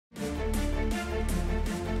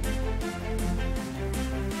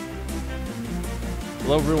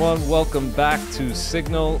Hello, everyone. Welcome back to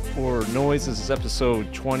Signal or Noise. This is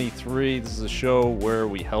episode 23. This is a show where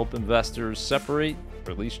we help investors separate,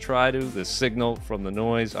 or at least try to, the signal from the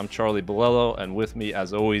noise. I'm Charlie Bilello, and with me,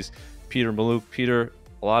 as always, Peter Mallouk. Peter,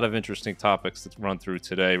 a lot of interesting topics to run through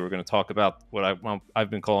today. We're going to talk about what I've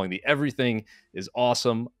been calling the everything is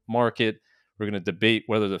awesome market. We're going to debate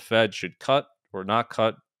whether the Fed should cut or not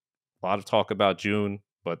cut. A lot of talk about June,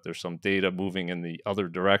 but there's some data moving in the other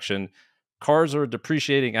direction. Cars are a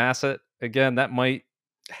depreciating asset. Again, that might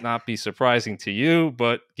not be surprising to you,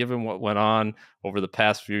 but given what went on over the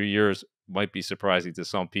past few years, might be surprising to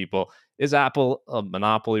some people. Is Apple a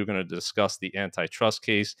monopoly? We're going to discuss the antitrust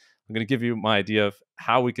case. I'm going to give you my idea of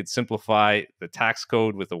how we could simplify the tax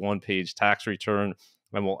code with a one-page tax return.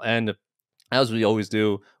 And we'll end, as we always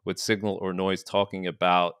do, with Signal or Noise, talking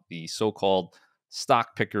about the so-called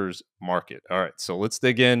stock pickers market. All right, so let's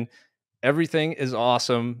dig in. Everything is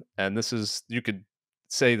awesome, and this is, you could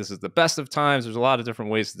say this is the best of times. There's a lot of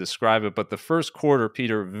different ways to describe it, but the first quarter,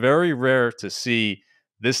 Peter, very rare to see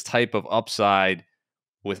this type of upside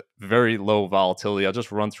with very low volatility. I'll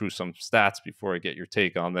just run through some stats before I get your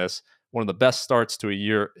take on this. One of the best starts to a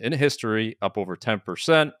year in history, up over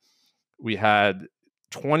 10%. We had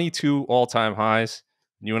 22 all-time highs.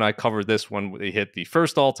 You and I covered this when they hit the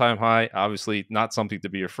first all-time high. Obviously, not something to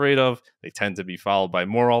be afraid of. They tend to be followed by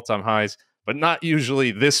more all-time highs, but not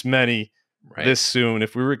usually this many this soon.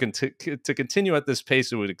 If we were to continue at this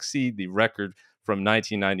pace, it would exceed the record from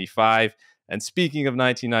 1995. And speaking of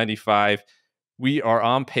 1995, we are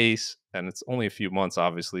on pace, and it's only a few months,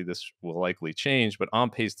 obviously, this will likely change, but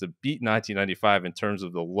on pace to beat 1995 in terms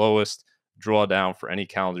of the lowest drawdown for any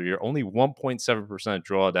calendar year. Only 1.7%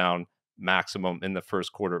 drawdown maximum in the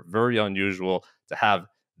first quarter. Very unusual to have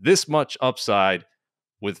this much upside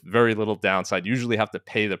with very little downside. Usually have to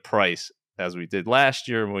pay the price, as we did last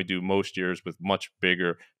year and we do most years, with much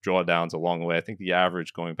bigger drawdowns along the way. I think the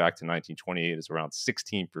average going back to 1928 is around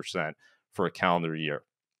 16% for a calendar year.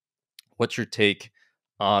 What's your take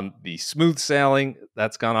on the smooth sailing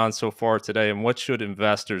that's gone on so far today, and what should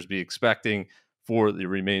investors be expecting for the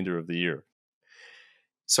remainder of the year?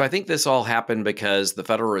 So I think this all happened because the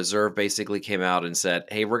Federal Reserve basically came out and said,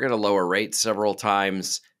 hey, we're going to lower rates several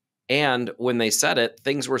times. And when they said it,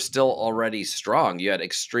 things were still already strong. You had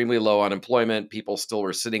extremely low unemployment. People still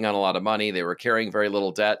were sitting on a lot of money. They were carrying very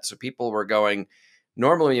little debt. So people were going,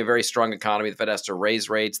 normally in a very strong economy, the Fed has to raise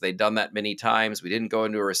rates. They've done that many times. We didn't go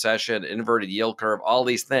into a recession, inverted yield curve, all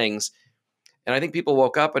these things. And I think people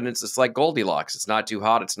woke up and it's just like Goldilocks. It's not too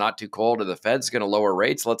hot. It's not too cold. Or the Fed's going to lower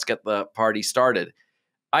rates. Let's get the party started.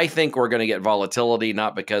 I think we're going to get volatility,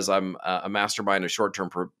 not because I'm a mastermind of short-term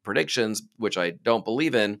predictions, which I don't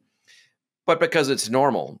believe in, but because it's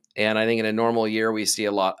normal. And I think in a normal year, we see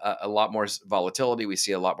a lot more volatility. We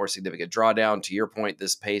see a lot more significant drawdown. To your point,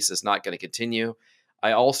 this pace is not going to continue.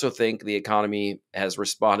 I also think the economy has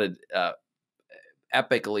responded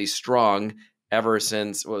epically strong ever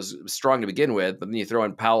since. It was strong to begin with, but then you throw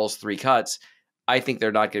in Powell's 3 cuts. I think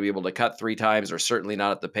they're not going to be able to cut 3 times, or certainly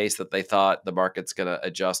not at the pace that they thought. The market's going to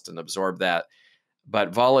adjust and absorb that.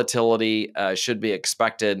 But volatility should be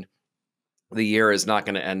expected. The year is not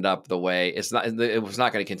going to end up the way it's not. It was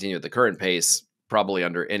not going to continue at the current pace, probably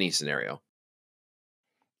under any scenario.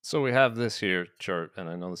 So we have this here chart, and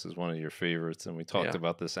I know this is one of your favorites, and we talked Yeah.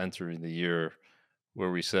 about this entering the year,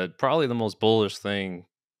 where we said probably the most bullish thing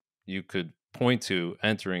you could point to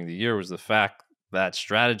entering the year was the fact that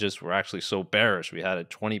strategists were actually so bearish. We had a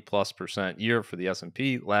 20+% year for the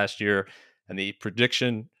S&P last year, and the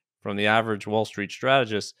prediction from the average Wall Street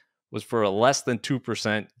strategist was for a less than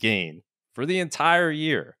 2% gain for the entire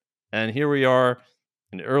year. And here we are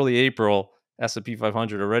in early April, S&P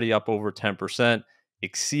 500 already up over 10%,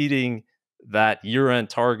 exceeding that year-end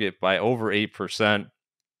target by over 8%.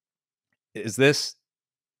 Is this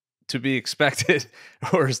to be expected,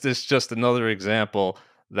 or is this just another example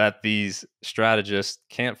that these strategists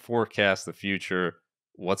can't forecast the future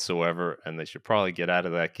whatsoever, and they should probably get out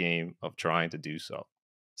of that game of trying to do so?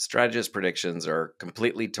 Strategist predictions are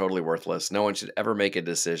completely, totally worthless. No one should ever make a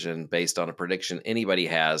decision based on a prediction anybody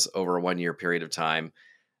has over a 1-year period of time.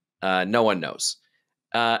 No one knows.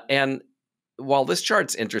 And while this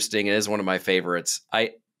chart's interesting, it is one of my favorites.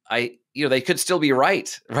 They could still be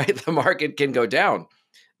right? The market can go down.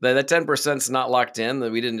 That 10% is not locked in.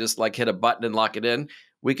 That we didn't just like hit a button and lock it in.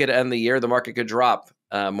 We could end the year, the market could drop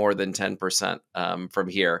more than 10% from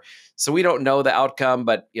here. So we don't know the outcome,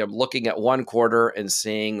 but looking at one quarter and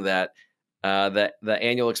seeing that the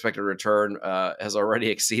annual expected return has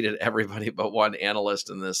already exceeded everybody but one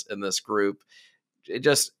analyst in this group. It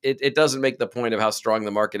doesn't make the point of how strong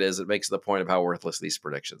the market is. It makes the point of how worthless these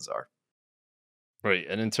predictions are. Right.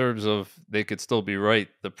 And in terms of they could still be right,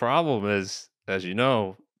 the problem is, as you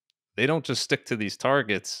know, they don't just stick to these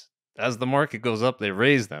targets. As the market goes up, they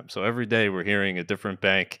raise them. So every day we're hearing a different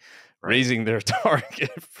bank Right. raising their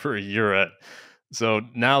target for a year end. So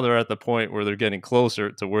now they're at the point where they're getting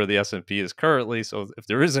closer to where the S&P is currently. So if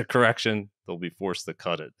there is a correction, they'll be forced to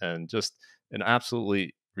cut it. And just an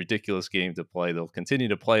absolutely ridiculous game to play. They'll continue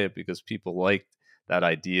to play it because people like that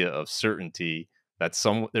idea of certainty that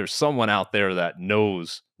there's someone out there that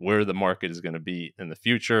knows where the market is going to be in the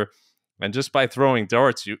future. And just by throwing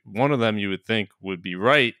darts, one of them you would think would be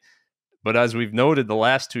right. But as we've noted the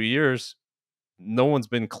last 2 years, no one's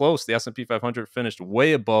been close. The S&P 500 finished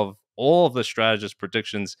way above all of the strategists'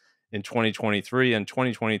 predictions in 2023 and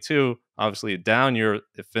 2022. Obviously, a down year,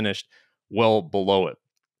 it finished well below it.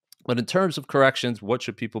 But in terms of corrections, what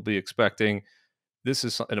should people be expecting? This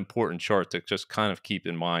is an important chart to just kind of keep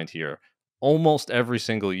in mind here. Almost every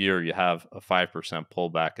single year, you have a 5%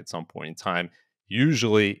 pullback at some point in time.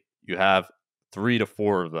 Usually, you have 3 to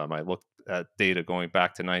 4 of them. I looked at data going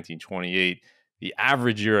back to 1928. The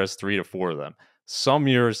average year has 3 to 4 of them. Some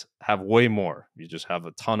years have way more. You just have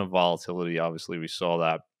a ton of volatility. Obviously, we saw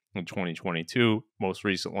that in 2022 most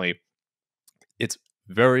recently. It's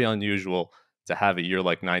very unusual to have a year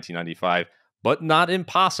like 1995, but not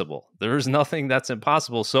impossible. There is nothing that's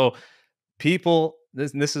impossible. So people,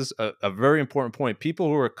 this is a very important point. People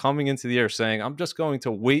who are coming into the year saying, I'm just going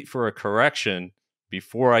to wait for a correction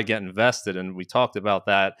before I get invested. And we talked about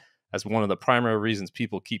that as one of the primary reasons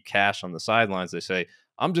people keep cash on the sidelines. They say,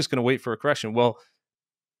 I'm just going to wait for a correction. Well,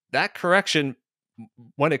 that correction,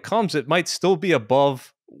 when it comes, it might still be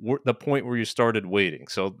above the point where you started waiting.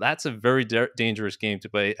 So that's a very dangerous game to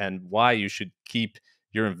play, and why you should keep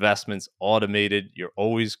your investments automated. You're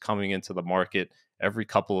always coming into the market every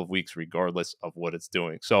couple of weeks, regardless of what it's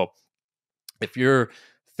doing. So if you're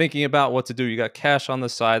thinking about what to do, you got cash on the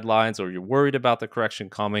sidelines, or you're worried about the correction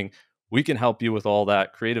coming, we can help you with all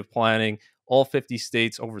that. Creative planning, all 50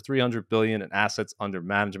 states, over 300 billion in assets under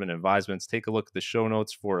management and advisements. Take a look at the show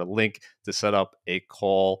notes for a link to set up a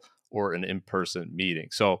call or an in-person meeting.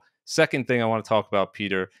 So, second thing I want to talk about,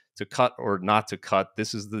 Peter, to cut or not to cut.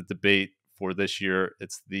 This is the debate for this year.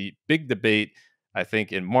 It's the big debate, I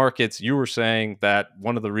think, in markets. You were saying that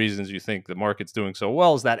one of the reasons you think the market's doing so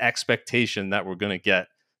well is that expectation that we're going to get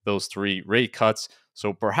those 3 rate cuts.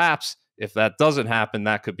 So perhaps if that doesn't happen,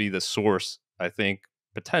 that could be the source, I think,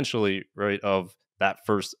 potentially, right, of that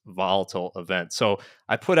first volatile event. So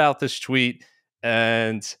I put out this tweet,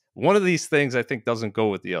 and one of these things I think doesn't go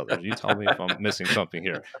with the others. You tell me if I'm missing something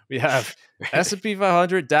here. We have S&P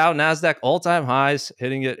 500, Dow, NASDAQ, all-time highs,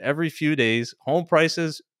 hitting it every few days. Home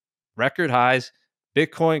prices, record highs.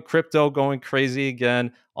 Bitcoin, crypto going crazy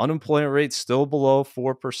again. Unemployment rate still below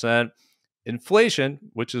 4%. Inflation,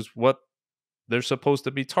 which is what they're supposed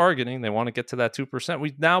to be targeting, they want to get to that 2%.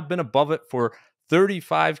 We've now been above it for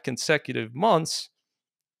 35 consecutive months.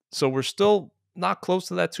 So we're still not close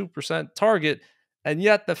to that 2% target. And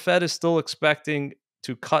yet the Fed is still expecting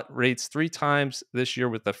to cut rates 3 times this year,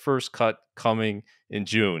 with the first cut coming in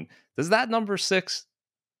June. Does that number 6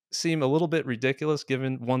 seem a little bit ridiculous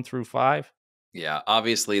given 1 through 5? Yeah,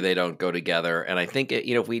 obviously they don't go together, and I think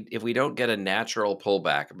if we don't get a natural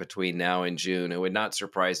pullback between now and June, it would not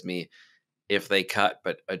surprise me if they cut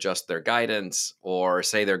but adjust their guidance, or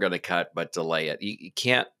say they're going to cut but delay it. You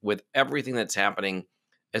can't, with everything that's happening,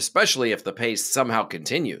 especially if the pace somehow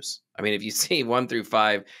continues. I mean, if you see 1 through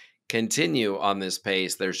 5 continue on this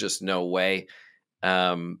pace, there's just no way.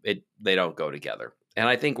 They don't go together. And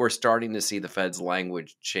I think we're starting to see the Fed's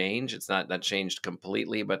language change. It's not changed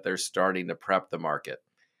completely, but they're starting to prep the market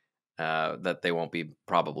that they won't be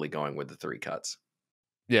probably going with the 3 cuts.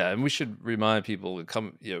 Yeah, and we should remind people to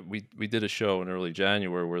come. We did a show in early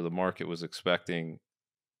January where the market was expecting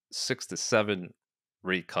 6 to 7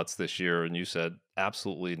 rate cuts this year, and you said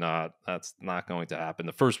absolutely not. That's not going to happen.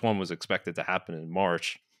 The first one was expected to happen in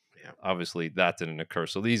March. Yeah. Obviously, that didn't occur.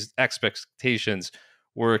 So these expectations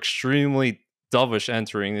were extremely dovish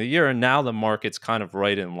entering the year, and now the market's kind of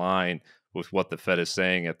right in line with what the Fed is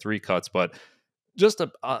saying at 3 cuts. But just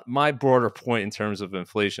my broader point in terms of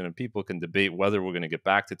inflation, and people can debate whether we're going to get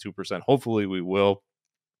back to 2%. Hopefully, we will.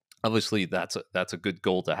 Obviously, that's a good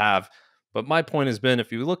goal to have. But my point has been,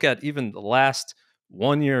 if you look at even the last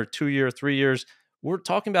 1 year, 2 year, 3 years, we're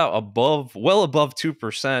talking about well above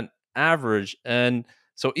 2% average. And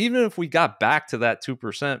so even if we got back to that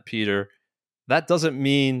 2%, Peter, that doesn't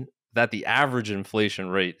mean that the average inflation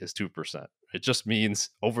rate is 2%. It just means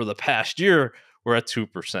over the past year, we're at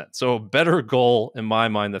 2%. So a better goal, in my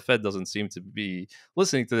mind, the Fed doesn't seem to be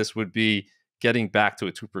listening to this, would be getting back to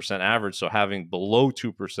a 2% average. So having below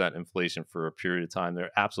 2% inflation for a period of time, they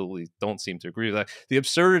absolutely don't seem to agree with that. The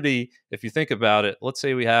absurdity, if you think about it, let's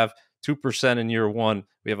say we have 2% in year one,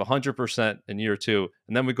 we have 100% in year two,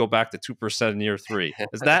 and then we go back to 2% in year three.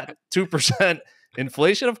 Is that 2%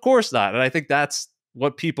 inflation? Of course not. And I think that's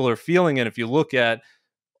what people are feeling. And if you look at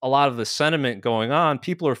a lot of the sentiment going on,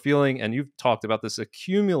 people are feeling, and you've talked about this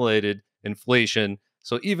accumulated inflation.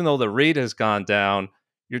 So even though the rate has gone down,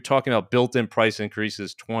 you're talking about built-in price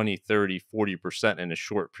increases 20, 30, 40% in a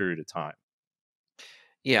short period of time.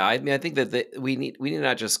 Yeah, I mean, I think that we need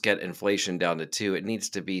not just get inflation down to 2, it needs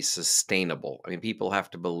to be sustainable. I mean, people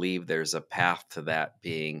have to believe there's a path to that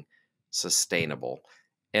being sustainable.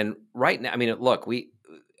 And right now, I mean, look,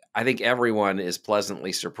 I think everyone is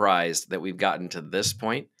pleasantly surprised that we've gotten to this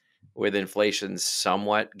point with inflation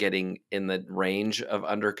somewhat getting in the range of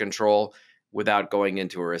under control without going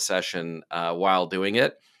into a recession while doing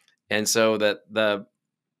it. And so that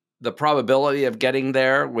the probability of getting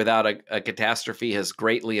there without a catastrophe has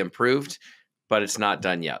greatly improved, but it's not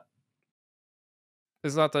done yet.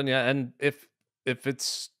 It's not done yet. And if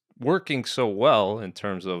it's working so well in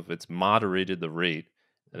terms of it's moderated the rate,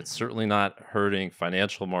 and it's Mhm. certainly not hurting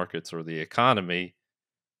financial markets or the economy,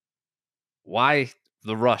 why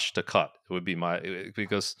the rush to cut? It would be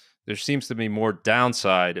because there seems to be more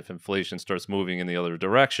downside if inflation starts moving in the other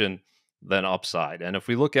direction than upside. And if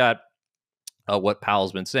we look at what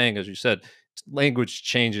Powell's been saying, as you said, language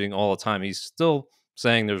changing all the time. He's still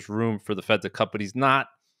saying there's room for the Fed to cut, but he's not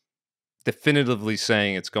definitively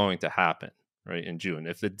saying it's going to happen right in June.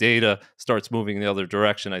 If the data starts moving in the other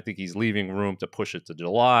direction, I think he's leaving room to push it to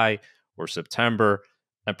July or September.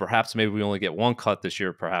 And perhaps maybe we only get one cut this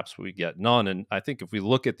year, perhaps we get none. And I think if we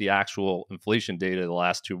look at the actual inflation data the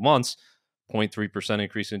last 2 months, 0.3%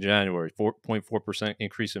 increase in January, 4.4%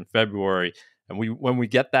 increase in February. And when we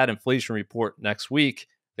get that inflation report next week,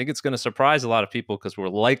 I think it's going to surprise a lot of people because we're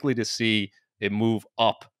likely to see it move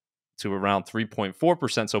up to around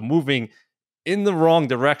 3.4%. So moving in the wrong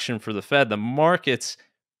direction for the Fed. The markets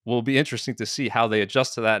will be interesting to see how they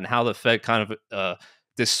adjust to that and how the Fed kind of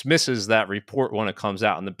dismisses that report when it comes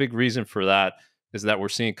out. And the big reason for that is that we're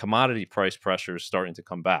seeing commodity price pressures starting to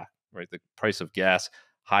come back, right? The price of gas,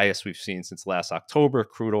 highest we've seen since last October.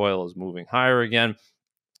 Crude oil is moving higher again.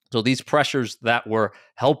 So these pressures that were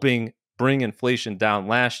helping bring inflation down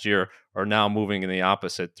last year are now moving in the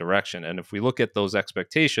opposite direction. And if we look at those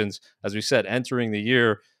expectations, as we said, entering the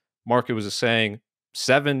year, market was saying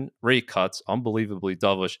 7 rate cuts, unbelievably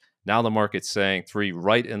dovish. Now the market's saying 3,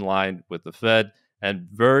 right in line with the Fed. And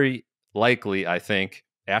very likely, I think,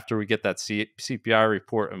 after we get that CPI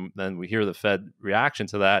report and then we hear the Fed reaction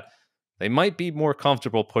to that, they might be more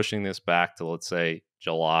comfortable pushing this back to, let's say,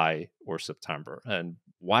 July or September. And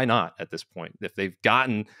why not at this point? If they've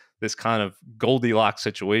gotten this kind of Goldilocks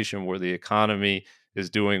situation where the economy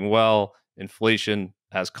is doing well, inflation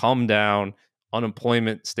has come down,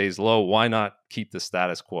 unemployment stays low, why not keep the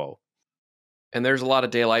status quo? And there's a lot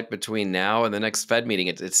of daylight between now and the next Fed meeting.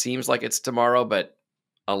 It seems like it's tomorrow, but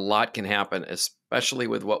a lot can happen, especially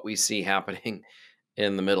with what we see happening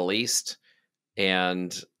in the Middle East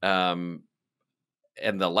and um,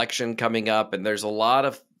 and the election coming up. And there's a lot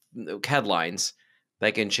of headlines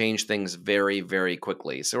that can change things very, very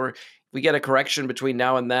quickly. So we get a correction between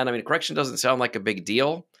now and then. I mean, correction doesn't sound like a big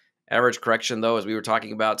deal. Average correction, though, as we were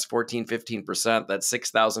talking about, is 14, 15%. That's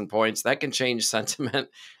 6,000 points. That can change sentiment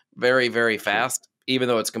very, very Sure. fast, even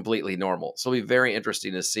though it's completely normal. So it'll be very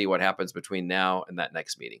interesting to see what happens between now and that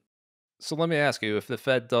next meeting. So let me ask you, if the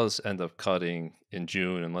Fed does end up cutting in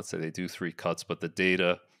June, and let's say they do 3 cuts, but the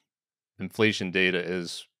data, inflation data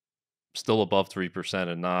is still above 3%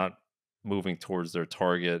 and not moving towards their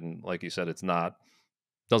target. And like you said, it's not,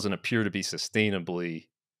 doesn't appear to be sustainably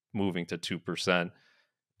moving to 2%.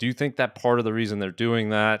 Do you think that part of the reason they're doing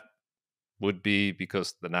that would be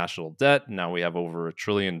because the national debt, now we have over $1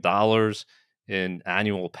 trillion in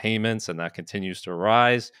annual payments and that continues to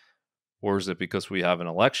rise? Or is it because we have an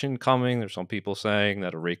election coming? There's some people saying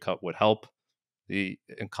that a rate cut would help the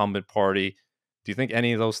incumbent party. Do you think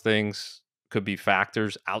any of those things could be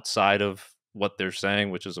factors outside of what they're saying,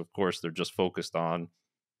 which is, of course, they're just focused on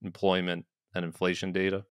employment and inflation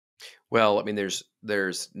data? Well, I mean,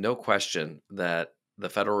 there's no question that the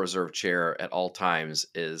Federal Reserve Chair at all times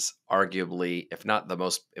is arguably, if not the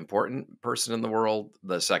most important person in the world,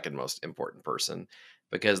 the second most important person,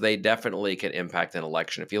 because they definitely can impact an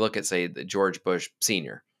election. If you look at, say, George Bush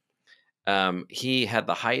Sr., he had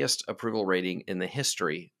the highest approval rating in the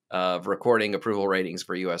history of recording approval ratings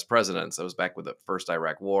for U.S. presidents. That was back with the first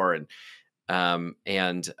Iraq War,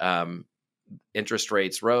 and interest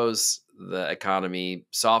rates rose. the economy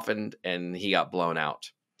softened and he got blown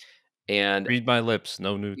out. And Read my lips,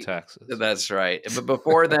 no new taxes. that's right. But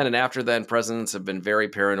before then and after then, presidents have been very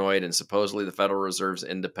paranoid, and supposedly the Federal Reserve's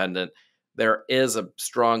independent. There is a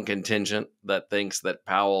strong contingent that thinks that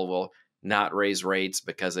Powell will not raise rates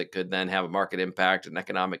because it could then have a market impact, an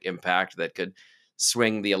economic impact that could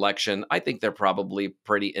swing the election. I think they're probably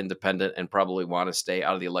pretty independent and probably want to stay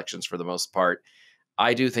out of the elections for the most part.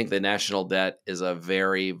 I do think the national debt is a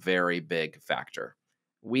very, very big factor.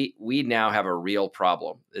 We now have a real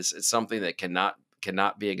problem. It's something that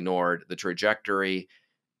cannot be ignored. The trajectory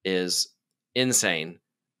is insane,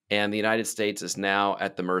 and the United States is now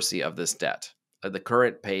at the mercy of this debt. The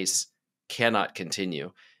current pace cannot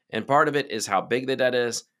continue, and part of it is how big the debt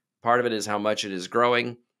is. Part of it is how much it is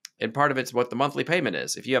growing, and part of it's what the monthly payment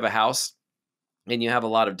is. If you have a house and you have a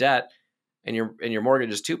lot of debt and your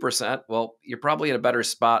mortgage is 2%, well, you're probably in a better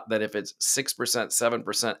spot than if it's 6%,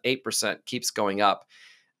 7%, 8% keeps going up.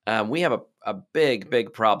 We have a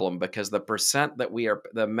big problem because the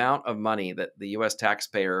amount of money that the U.S.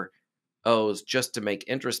 taxpayer owes just to make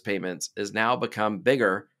interest payments is now become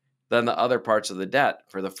bigger than the other parts of the debt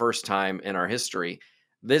for the first time in our history.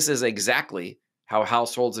 This is exactly how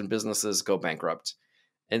households and businesses go bankrupt.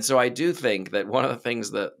 And so I do think that one of the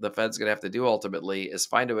things that the Fed's going to have to do ultimately is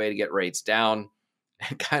find a way to get rates down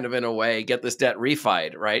and kind of in a way get this debt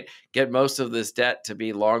refied, right? Get most of this debt to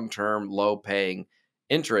be long-term, low-paying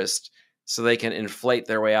interest so they can inflate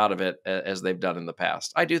their way out of it as they've done in the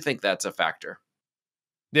past. I do think that's a factor.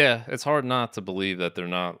 Yeah, it's hard not to believe that they're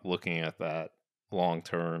not looking at that long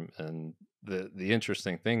term. And the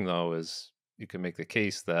interesting thing though is you can make the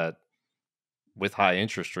case that with high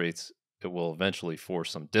interest rates, it will eventually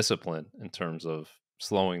force some discipline in terms of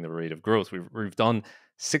slowing the rate of growth. We've done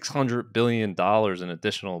 $600 billion in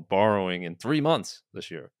additional borrowing in 3 months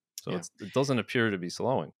this year, so Yeah. it doesn't appear to be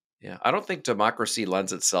slowing. Yeah, I don't think democracy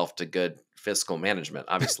lends itself to good fiscal management.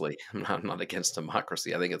 Obviously, I'm not against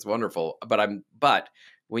democracy. I think it's wonderful, but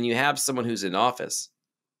when you have someone who's in office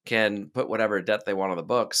can put whatever debt they want on the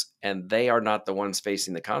books and they are not the ones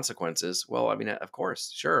facing the consequences, well, I mean, of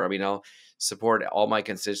course, sure. I mean, I'll support all my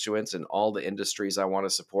constituents and all the industries I want to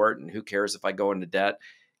support, and who cares if I go into debt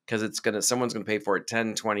because someone's going to pay for it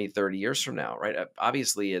 10, 20, 30 years from now, right?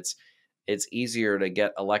 Obviously, it's easier to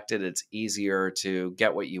get elected, it's easier to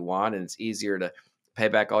get what you want, and it's easier to pay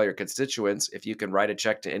back all your constituents if you can write a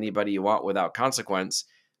check to anybody you want without consequence,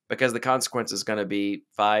 because the consequence is going to be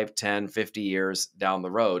 5, 10, 50 years down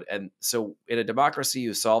the road. And so in a democracy,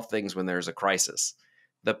 you solve things when there's a crisis.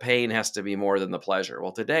 The pain has to be more than the pleasure.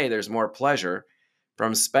 Well, today there's more pleasure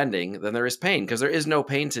from spending than there is pain, because there is no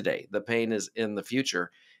pain today. The pain is in the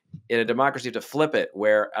future. In a democracy, you have to flip it,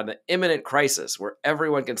 where on the imminent crisis where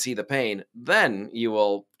everyone can see the pain, then you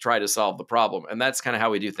will try to solve the problem. And that's kind of how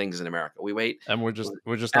we do things in America. We wait And for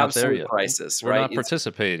we're just not there absolute yet. crisis, We're right? not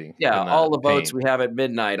participating Yeah, in all that the votes pain. we have at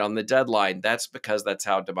midnight on the deadline, that's because that's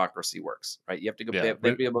how democracy works, right? You have to go, they Yeah, have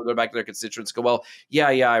to be able to go back to their constituents and go, well, yeah,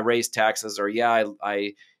 I raised taxes, or yeah,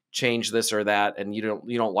 I changed this or that, and you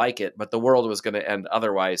don't like it, but the world was going to end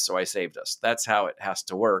otherwise, so I saved us. That's how it has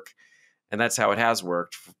to work, and that's how it has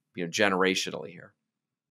worked, generationally here.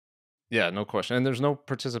 yeah, no question. And there's no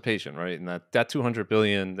participation, right? And that 200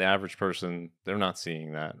 billion, the average person, they're not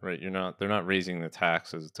seeing that, right? They're not raising the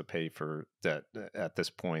taxes to pay for debt at this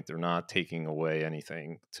point. They're not taking away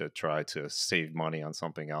anything to try to save money on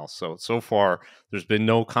something else. So far there's been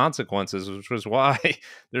no consequences, which was why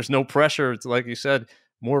there's no pressure. It's like you said,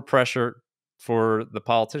 more pressure for the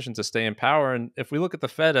politician to stay in power. And if we look at the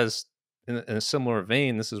Fed as in a similar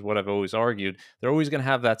vein, this is what I've always argued. They're always going to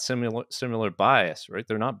have that similar bias, right?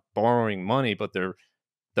 They're not borrowing money, but the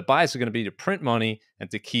bias is going to be to print money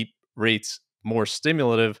and to keep rates more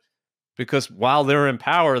stimulative, because while they're in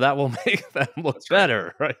power, that will make them look That's right.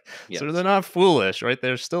 better, right? So they're Yes. not foolish, right?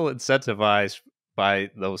 They're still incentivized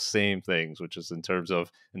by those same things, which is in terms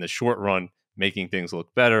of in the short run making things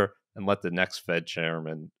look better and let the next Fed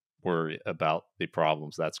chairman worry about the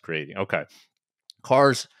problems that's creating. Okay,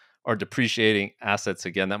 cars are depreciating assets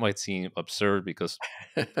again. That might seem absurd because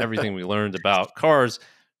everything we learned about cars,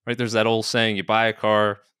 right? There's that old saying: you buy a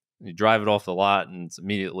car, you drive it off the lot, and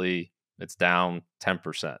it's down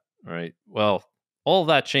 10%, right? Well, all of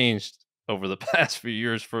that changed over the past few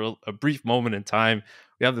years. For a brief moment in time,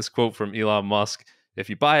 we have this quote from Elon Musk: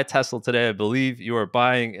 if you buy a Tesla today, I believe you are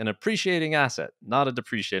buying an appreciating asset, not a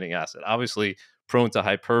depreciating asset. Obviously prone to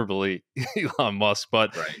hyperbole, Elon Musk,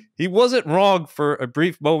 but Right. he wasn't wrong. For a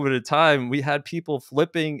brief moment in time, we had people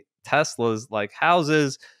flipping Teslas like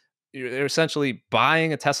houses. They're essentially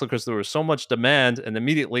buying a Tesla because there was so much demand, and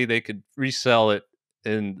immediately they could resell it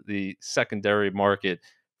in the secondary market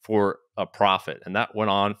for a profit. And that went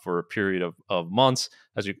on for a period of months,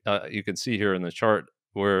 as you can see here in the chart,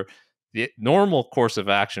 where the normal course of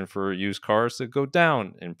action for used cars to go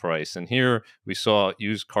down in price. And here we saw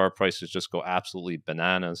used car prices just go absolutely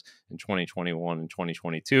bananas in 2021 and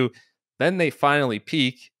 2022. Then they finally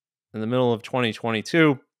peak in the middle of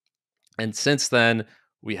 2022. And since then,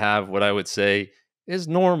 we have what I would say is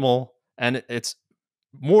normal. And it's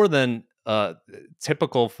more than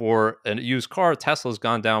typical for a used car. Tesla's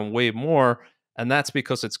gone down way more, and that's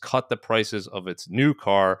because it's cut the prices of its new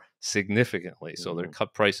car significantly. So they're Mhm.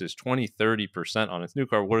 cut prices 20, 30% on its new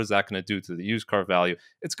car. What is that going to do to the used car value?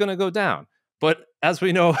 It's going to go down. But as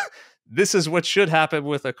we know, this is what should happen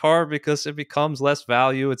with a car because it becomes less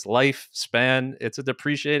value, its lifespan, it's a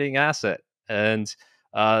depreciating asset. And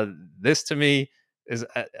uh, this to me is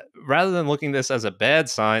rather than looking this as a bad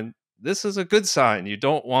sign, this is a good sign. You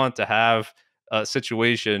don't want to have a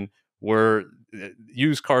situation where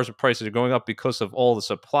used cars prices are going up because of all the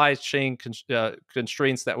supply chain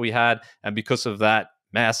constraints that we had and because of that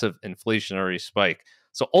massive inflationary spike.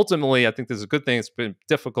 So ultimately, I think this is a good thing. It's been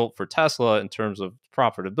difficult for Tesla in terms of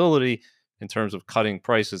profitability, in terms of cutting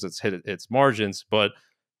prices. It's hit its margins. But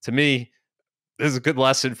to me, this is a good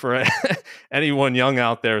lesson for anyone young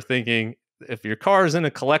out there thinking if your car is in a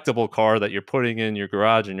collectible car that you're putting in your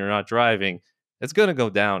garage and you're not driving, it's going to go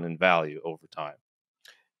down in value over time.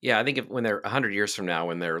 Yeah, I think if when they're 100 years from now,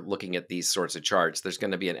 when they're looking at these sorts of charts, there's going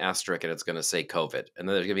to be an asterisk and it's going to say COVID. And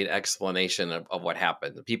then there's going to be an explanation of what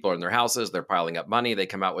happened. The people are in their houses, they're piling up money, they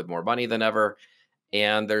come out with more money than ever.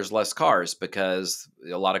 And there's less cars because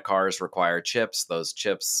a lot of cars require chips. Those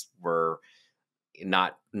chips were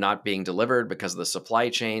not being delivered because of the supply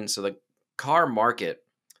chain. So the car market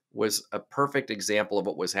was a perfect example of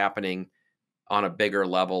what was happening on a bigger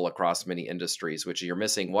level across many industries, which you're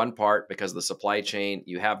missing one part because of the supply chain.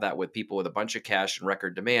 You have that with people with a bunch of cash and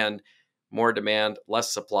record demand, more demand,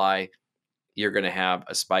 less supply. You're going to have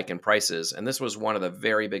a spike in prices. And this was one of the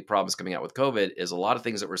very big problems coming out with COVID is a lot of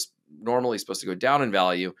things that were normally supposed to go down in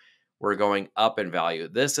value were going up in value.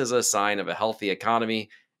 This is a sign of a healthy economy.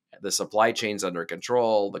 The supply chain's under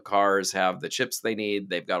control. The cars have the chips they need.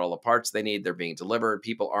 They've got all the parts they need. They're being delivered.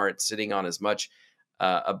 People aren't sitting on as much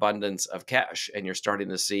abundance of cash. And you're starting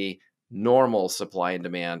to see normal supply and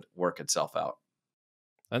demand work itself out.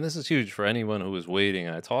 And this is huge for anyone who was waiting.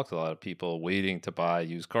 And I talked to a lot of people waiting to buy a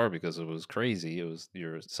used car because it was crazy. It was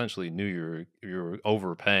you're essentially knew you're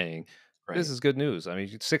overpaying. This Right. is good news. I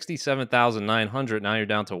mean, 67,900. Now you're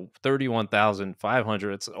down to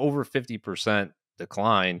 31,500. It's over 50%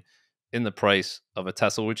 decline in the price of a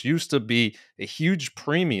Tesla, which used to be a huge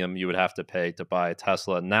premium you would have to pay to buy a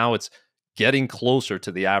Tesla. Now it's getting closer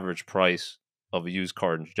to the average price of a used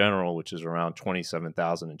car in general, which is around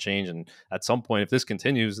 27,000 and change. And at some point, if this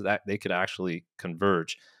continues, that they could actually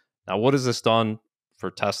converge. Now, what has this done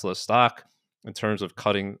for Tesla stock in terms of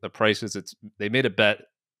cutting the prices? They made a bet,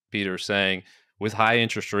 Peter, saying with high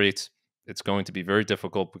interest rates, it's going to be very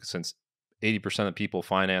difficult because since 80% of people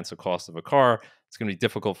finance the cost of a car, it's going to be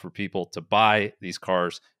difficult for people to buy these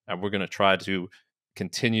cars. And we're going to try to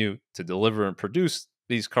continue to deliver and produce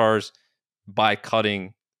these cars by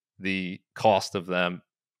cutting the cost of them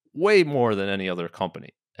way more than any other company.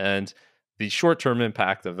 And the short term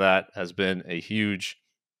impact of that has been a huge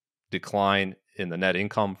decline in the net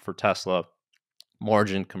income for Tesla,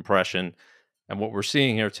 margin compression. And what we're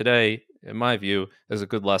seeing here today, in my view, is a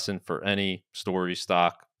good lesson for any story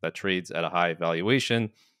stock that trades at a high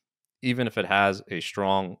valuation, even if it has a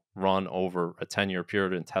strong run over a 10-year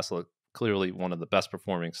period. And Tesla, clearly one of the best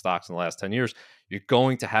performing stocks in the last 10 years, you're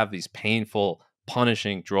going to have these painful,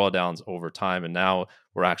 punishing drawdowns over time. And now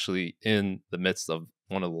we're actually in the midst of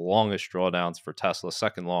one of the longest drawdowns for Tesla,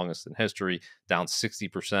 second longest in history, down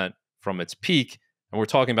 60% from its peak. And we're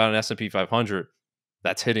talking about an S&P 500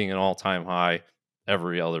 that's hitting an all-time high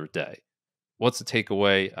every other day. What's the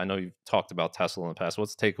takeaway? I know you've talked about Tesla in the past.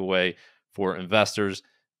 What's the takeaway for investors?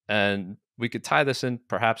 And we could tie this in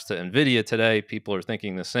perhaps to Nvidia today. People are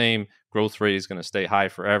thinking the same. Growth rate is going to stay high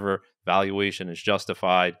forever. Valuation is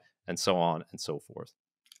justified, and so on and so forth.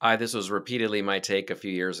 This was repeatedly my take a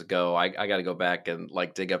few years ago. I got to go back and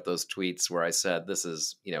like dig up those tweets where I said this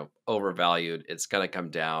is overvalued. It's gonna come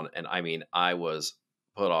down, and I mean I was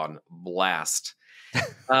put on blast.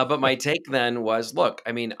 But my take then was, look,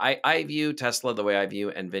 I mean I view Tesla the way I view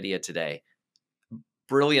Nvidia today.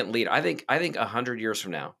 Brilliant leader. I think 100 years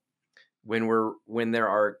from now, when there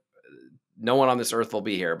are no one on this earth will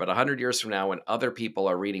be here, but 100 years from now, when other people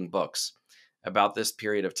are reading books about this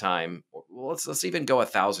period of time, well, let's even go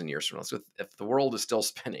 1,000 years from now. So if the world is still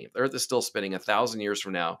spinning, the Earth is still spinning 1,000 years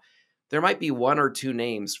from now, there might be one or two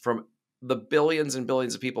names from the billions and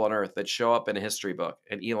billions of people on Earth that show up in a history book,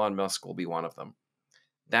 and Elon Musk will be one of them.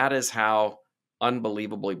 That is how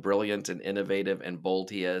unbelievably brilliant and innovative and bold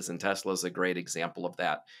he is, and Tesla is a great example of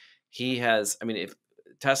that. He has, I mean, if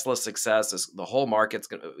Tesla's success is the whole market's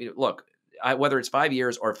going to look, whether it's 5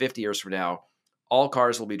 years or 50 years from now, all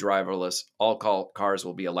cars will be driverless, all cars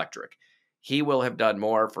will be electric. He will have done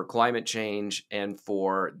more for climate change and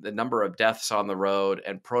for the number of deaths on the road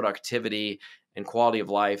and productivity and quality of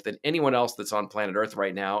life than anyone else that's on planet Earth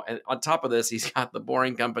right now. And on top of this, he's got the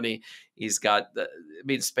Boring Company. He's got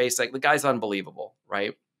SpaceX. The guy's unbelievable,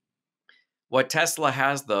 right? What Tesla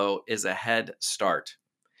has, though, is a head start.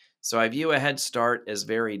 So I view a head start as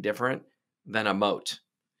very different than a moat.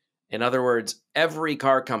 In other words, every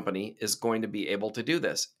car company is going to be able to do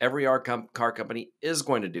this. Every car company is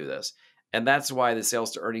going to do this. And that's why the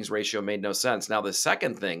sales to earnings ratio made no sense. Now, the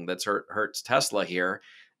second thing that's hurts Tesla here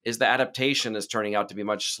is the adaptation is turning out to be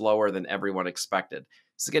much slower than everyone expected.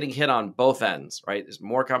 It's getting hit on both ends, right? There's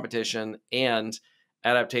more competition and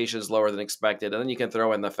adaptation is lower than expected. And then you can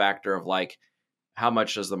throw in the factor of like, how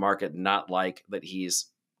much does the market not like that he's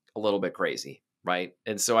a little bit crazy, right?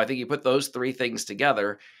 And so I think you put those three things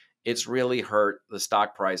together, it's really hurt the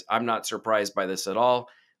stock price. I'm not surprised by this at all.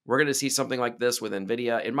 We're going to see something like this with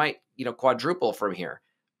Nvidia. It might, quadruple from here,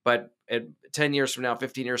 but at 10 years from now,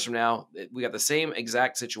 15 years from now, we got the same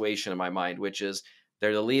exact situation in my mind, which is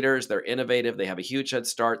they're the leaders, they're innovative, they have a huge head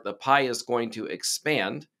start. The pie is going to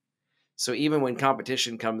expand. So even when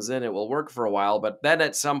competition comes in, it will work for a while, but then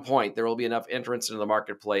at some point there will be enough entrants into the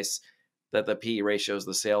marketplace that the P ratios,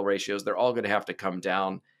 the sale ratios, they're all going to have to come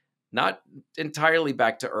down, not entirely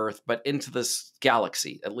back to Earth, but into this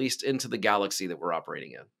galaxy, at least into the galaxy that we're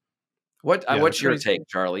operating in. Yeah, the What's your crazy. take,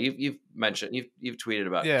 Charlie? You've mentioned you've tweeted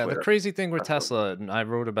about Yeah, the Twitter. crazy thing with Tesla, and I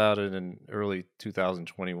wrote about it in early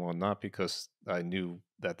 2021, not because I knew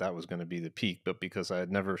that that was going to be the peak, but because I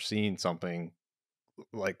had never seen something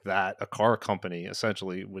like that, a car company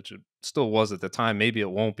essentially, which it still was at the time, maybe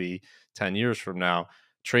it won't be 10 years from now,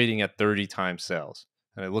 trading at 30 times sales.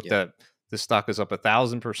 And I looked Yeah, at this stock is up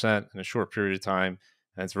 1,000% in a short period of time,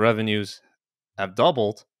 and its revenues have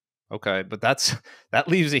doubled. Okay, but that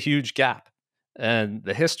leaves a huge gap. And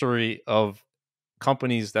the history of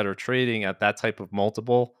companies that are trading at that type of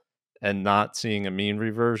multiple and not seeing a mean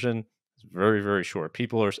reversion is very, very short.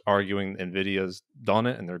 People are arguing Nvidia's done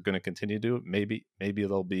it and they're going to continue to do it. Maybe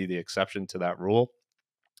they'll be the exception to that rule.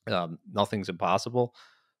 Nothing's impossible,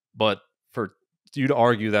 but for you to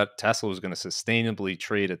argue that Tesla was going to sustainably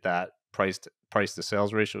trade at that price to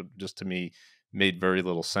sales ratio, just to me made very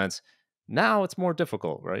little sense. Now it's more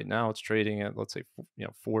difficult, right? Now it's trading at, let's say,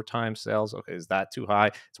 4 times sales. Okay, is that too high?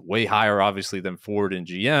 It's way higher, obviously, than Ford and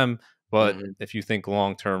GM. But hmm if you think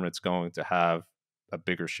long term, it's going to have a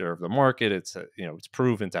bigger share of the market. It's it's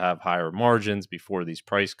proven to have higher margins before these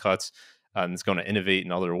price cuts, and it's going to innovate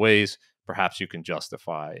in other ways. Perhaps you can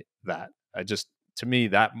justify that. To me,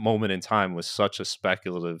 that moment in time was such a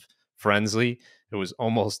speculative frenzy. There was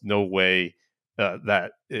almost no way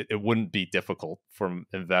that it wouldn't be difficult for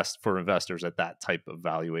investors at that type of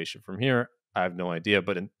valuation. From here, I have no idea.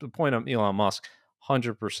 But the point of Elon Musk,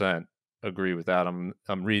 100% agree with that. I'm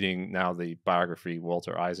reading now the biography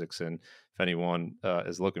Walter Isaacson. If anyone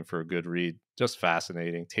is looking for a good read, just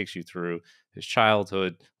fascinating. Takes you through his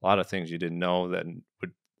childhood, a lot of things you didn't know that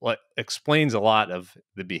would what explains a lot of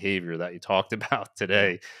the behavior that you talked about yeah,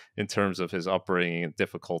 today in terms of his upbringing and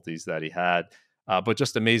difficulties that he had. But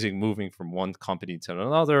just amazing moving from one company to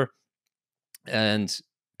another and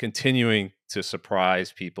continuing to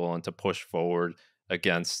surprise people and to push forward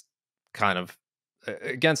against kind of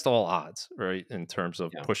against all odds, right? In terms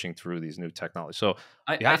of yeah. pushing through these new technologies. So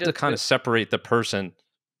you I have to just kind of separate the person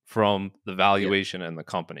from the yeah. valuation and the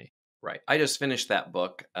company. Right. I just finished that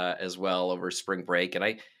book as well over spring break, and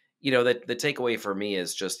the takeaway for me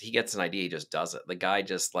is just he gets an idea, he just does it. The guy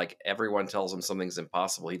just like everyone tells him something's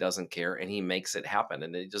impossible, he doesn't care, and he makes it happen.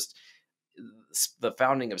 And it just the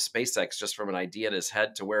founding of SpaceX, just from an idea in his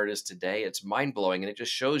head to where it is today, it's mind blowing, and it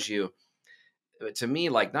just shows you to me,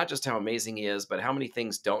 like not just how amazing he is, but how many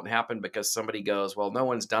things don't happen because somebody goes, well, no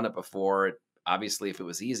one's done it before. Obviously, if it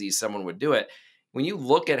was easy, someone would do it. When you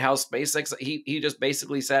look at how SpaceX, he just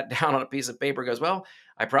basically sat down on a piece of paper, goes, well,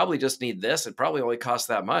 I probably just need this. It probably only costs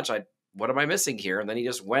that much. What am I missing here? And then he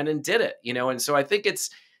just went and did it. And so I think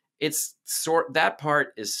it's sort that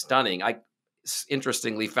part is stunning. I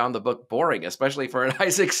interestingly found the book boring, especially for an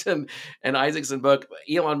Isaacson book.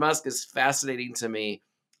 Elon Musk is fascinating to me.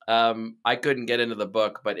 I couldn't get into the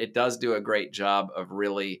book, but it does do a great job of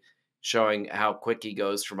really showing how quick he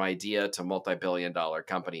goes from idea to multi-billion-dollar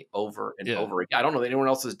company over and Yeah. over again. I don't know that anyone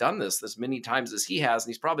else has done this as many times as he has, and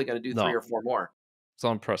he's probably going to do three No. or four more. It's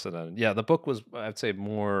unprecedented. Yeah, the book was, I'd say,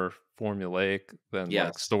 more formulaic than like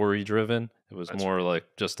Yes, story driven. It was that's more like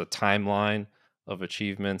just a timeline of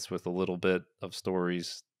achievements with a little bit of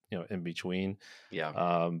stories, in between.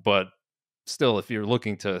 yeah, But still, if you're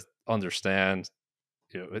looking to understand,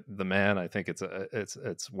 the man, I think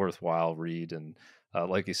it's worthwhile read. And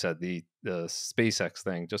like you said, the SpaceX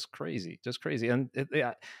thing, just crazy. And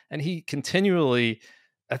yeah, and he continually,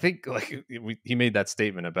 I think, like he made that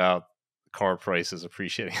statement about car prices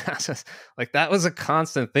appreciating assets. Like that was a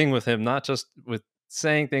constant thing with him, not just with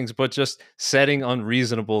saying things, but just setting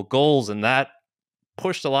unreasonable goals, and that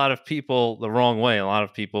pushed a lot of people the wrong way. A lot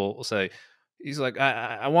of people will say, he's like,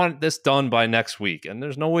 I want this done by next week. And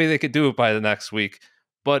there's no way they could do it by the next week.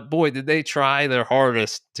 But boy, did they try their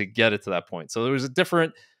hardest to get it to that point. So there was a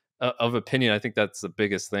different of opinion. I think that's the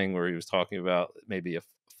biggest thing where he was talking about maybe a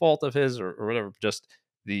fault of his, or whatever, just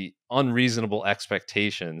the unreasonable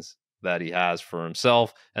expectations that he has for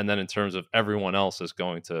himself. And then in terms of everyone else is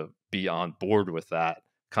going to be on board with that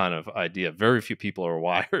kind of idea. Very few people are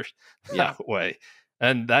wired yeah, that way,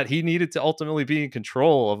 and that he needed to ultimately be in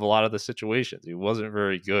control of a lot of the situations. He wasn't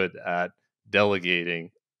very good at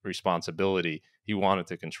delegating responsibility. He wanted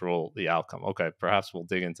to control the outcome. Okay, perhaps we'll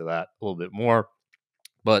dig into that a little bit more.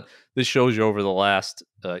 But this shows you over the last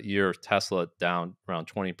year, Tesla down around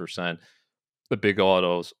 20%, the big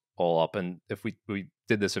autos all up. And if we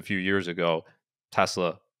did this a few years ago,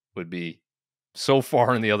 Tesla would be so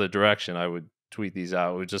far in the other direction. I would tweet these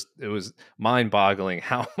out. It was mind boggling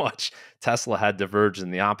how much Tesla had diverged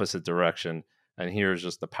in the opposite direction. And here's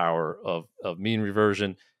just the power of mean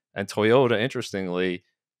reversion. And Toyota, interestingly,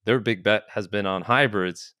 their big bet has been on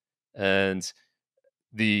hybrids. And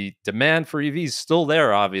the demand for EVs is still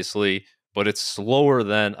there, obviously, but it's slower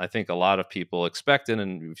than I think a lot of people expected.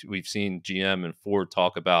 And we've seen GM and Ford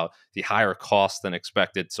talk about the higher cost than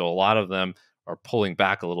expected. So a lot of them are pulling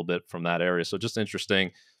back a little bit from that area. So just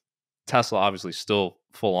interesting. Tesla obviously still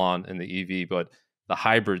full on in the EV, but the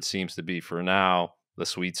hybrid seems to be for now the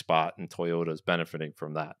sweet spot, and Toyota is benefiting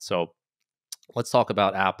from that. So let's talk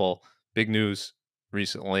about Apple. Big news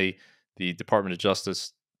recently. The Department of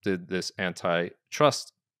Justice did this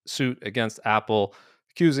antitrust suit against Apple,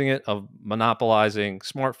 accusing it of monopolizing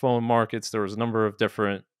smartphone markets. There was a number of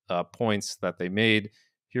different points that they made.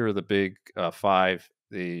 Here are the big five: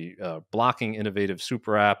 the blocking innovative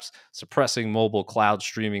super apps, suppressing mobile cloud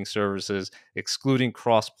streaming services, excluding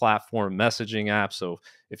cross-platform messaging apps. So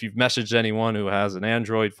if you've messaged anyone who has an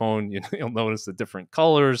Android phone, you'll notice the different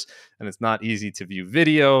colors, and it's not easy to view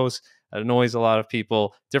videos. It annoys a lot of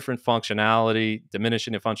people. Different functionality,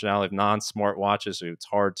 diminishing the functionality of non-smart watches, so it's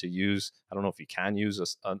hard to use. I don't know if you can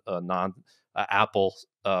use a non Apple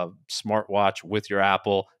smartwatch with your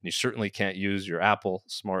Apple. And you certainly can't use your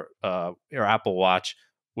your Apple Watch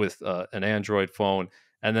with an Android phone.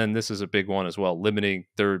 And then this is a big one as well: limiting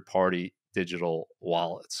third-party digital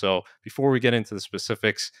wallets. So before we get into the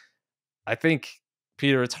specifics, I think,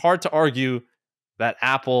 Peter, it's hard to argue that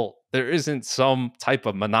Apple, there isn't some type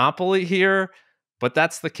of monopoly here, but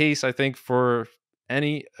that's the case, I think, for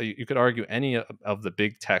any, you could argue any of the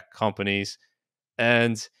big tech companies.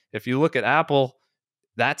 And if you look at Apple,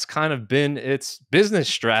 that's kind of been its business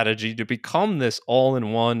strategy to become this all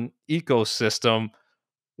in one ecosystem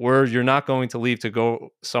where you're not going to leave to go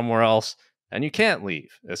somewhere else, and you can't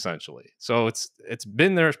leave, essentially. So it's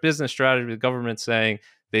been their business strategy, the government saying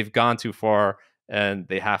they've gone too far and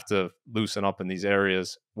they have to loosen up in these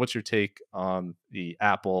areas. What's your take on the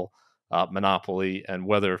Apple monopoly, and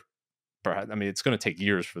whether perhaps, I mean, it's going to take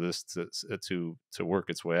years for this to work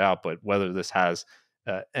its way out, but whether this has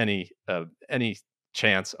any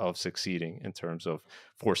chance of succeeding in terms of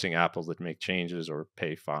forcing Apple to make changes or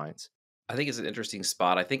pay fines? I think it's an interesting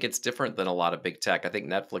spot. I think it's different than a lot of big tech. I think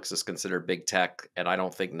Netflix is considered big tech, and I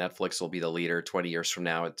don't think Netflix will be the leader 20 years from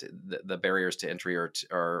now. The barriers to entry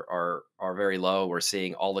are very low. We're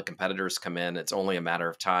seeing all the competitors come in. It's only a matter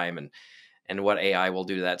of time, and what AI will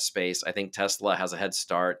do to that space. I think Tesla has a head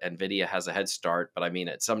start, Nvidia has a head start, but I mean,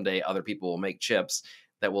 at someday other people will make chips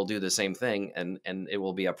that will do the same thing, and it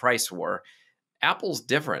will be a price war. Apple's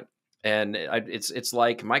different, and it's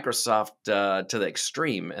like Microsoft to the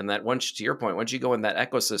extreme. And that, once, to your point, once you go in that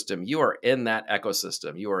ecosystem, you are in that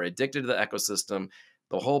ecosystem. You are addicted to the ecosystem.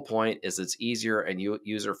 The whole point is it's easier and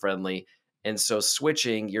user friendly. And so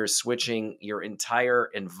you're switching your entire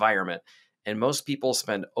environment. And most people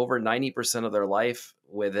spend over 90% of their life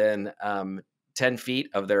within 10 feet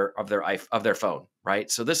of their phone, right?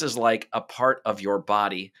 So this is like a part of your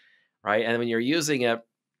body, right? And when you're using it,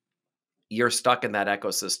 you're stuck in that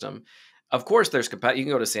ecosystem. Of course, there's you can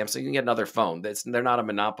go to Samsung, you can get another phone. They're not a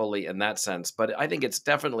monopoly in that sense, but I think it's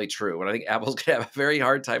definitely true. And I think Apple's going to have a very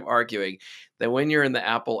hard time arguing that when you're in the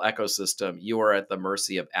Apple ecosystem, you are at the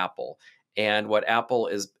mercy of Apple. And what Apple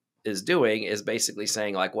is doing is basically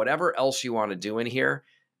saying, like, whatever else you want to do in here,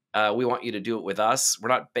 we want you to do it with us. We're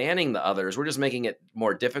not banning the others. We're just making it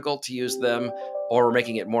more difficult to use them, or we're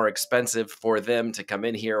making it more expensive for them to come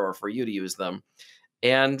in here or for you to use them.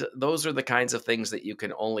 And those are the kinds of things that you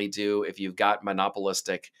can only do if you've got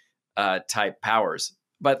monopolistic type powers.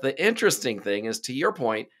 But the interesting thing is, to your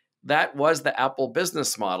point, that was the Apple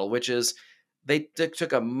business model, which is they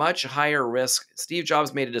took a much higher risk. Steve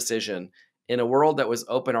Jobs made a decision in a world that was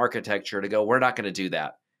open architecture to go, we're not going to do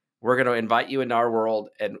that. We're going to invite you into our world,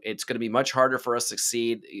 and it's going to be much harder for us to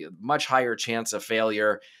succeed, much higher chance of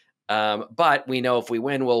failure. But we know if we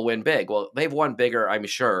win, we'll win big. Well, they've won bigger, I'm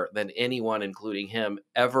sure, than anyone, including him,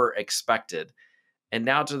 ever expected. And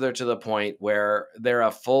now they're to the point where they're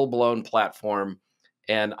a full blown platform,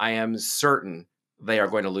 and I am certain they are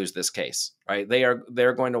going to lose this case. Right?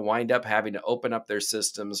 They're going to wind up having to open up their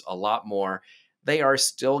systems a lot more. They are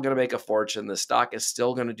still going to make a fortune. The stock is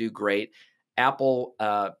still going to do great. Apple,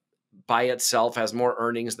 by itself, has more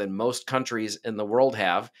earnings than most countries in the world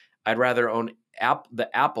have. I'd rather own the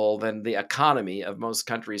Apple than the economy of most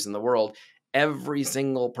countries in the world. Every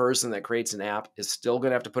single person that creates an app is still going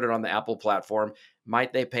to have to put it on the Apple platform.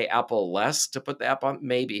 Might they pay Apple less to put the app on?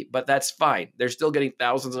 Maybe, but that's fine. They're still getting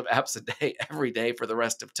thousands of apps a day, every day for the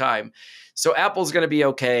rest of time. So Apple's going to be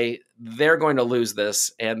okay. They're going to lose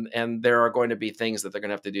this, and there are going to be things that they're going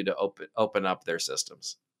to have to do to open up their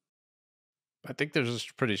systems. I think there's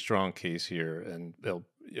a pretty strong case here, and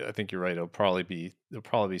I think you're right. There'll probably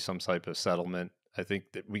be some type of settlement. I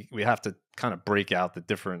think that we have to kind of break out the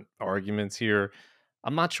different arguments here.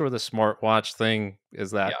 I'm not sure the smartwatch thing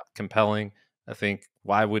is that Yeah. compelling. I think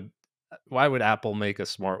why would Apple make a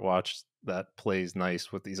smartwatch that plays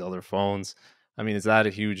nice with these other phones? I mean, is that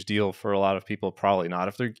a huge deal for a lot of people? Probably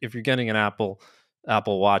not. If you're getting an Apple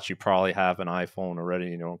Watch, you probably have an iPhone already.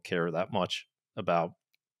 You don't care that much about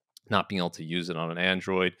not being able to use it on an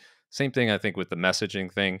Android. Same thing, I think, with the messaging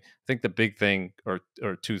thing. I think the big thing or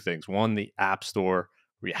two things. One, the App Store,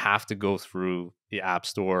 where you have to go through the App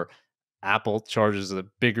Store. Apple charges a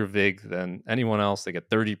bigger vig than anyone else. They get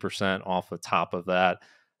 30% off the top of that.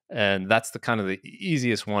 And that's the kind of the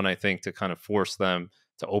easiest one, I think, to kind of force them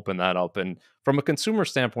to open that up. And from a consumer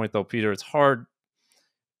standpoint, though, Peter, it's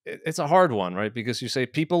a hard one, right? Because you say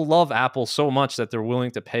people love Apple so much that they're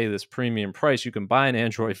willing to pay this premium price. You can buy an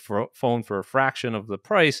Android phone for a fraction of the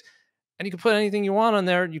price, and you can put anything you want on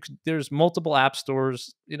there. There's multiple app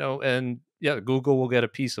stores, and yeah, Google will get a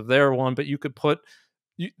piece of their one, but you could put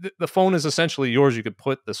the phone is essentially yours. You could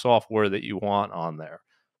put the software that you want on there.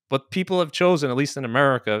 But people have chosen, at least in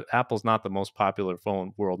America, Apple's not the most popular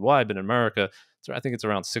phone worldwide, but in America, I think it's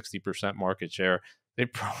around 60% market share.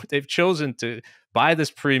 They've chosen to buy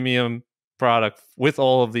this premium product with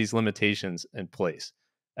all of these limitations in place.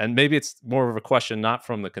 And maybe it's more of a question not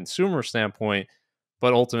from the consumer standpoint,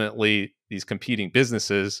 but ultimately these competing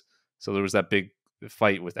businesses. So there was that big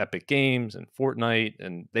fight with Epic Games and Fortnite,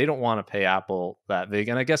 and they don't want to pay Apple that big.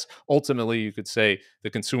 And I guess ultimately you could say the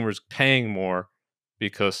consumer's paying more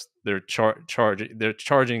because they're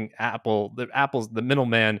charging Apple. The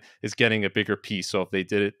middleman is getting a bigger piece. So if they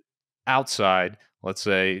did it outside, let's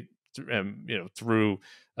say, through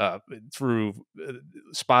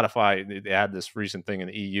Spotify, they had this recent thing in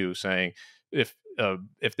the EU saying if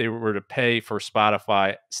they were to pay for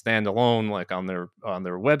Spotify standalone, like on their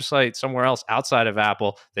website somewhere else outside of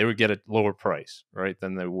Apple, they would get a lower price, right,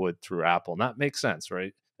 than they would through Apple. And that makes sense,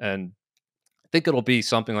 right? And I think it'll be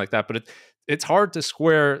something like that, but it's hard to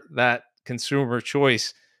square that consumer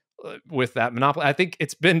choice with that monopoly. I think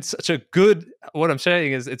it's been such a good, what I'm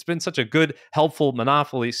saying is it's been such a good, helpful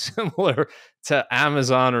monopoly, similar to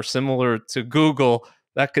Amazon or similar to Google,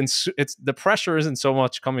 that it's the pressure isn't so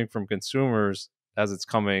much coming from consumers as it's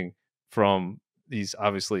coming from these,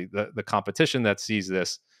 obviously the competition that sees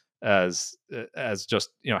this as just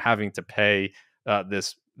having to pay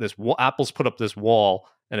this Apple's put up this wall,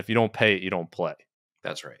 and if you don't pay it, you don't play.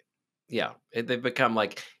 That's right. Yeah, they've become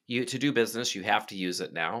like, you to do business, you have to use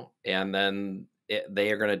it now, and then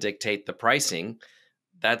they are going to dictate the pricing.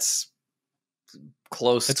 That's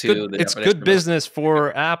close It's to good. the It's definition good of a business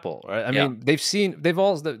for Apple, right? I yeah, mean, this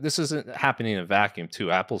isn't happening in a vacuum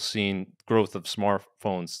too. Apple's seen growth of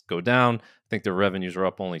smartphones go down. I think their revenues are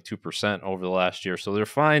up only 2% over the last year. So they're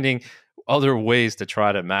finding other ways to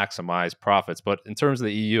try to maximize profits. But in terms of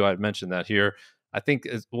the EU, I've mentioned that here. I think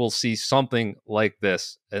we'll see something like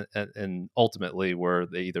this, and ultimately where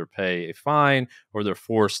they either pay a fine or they're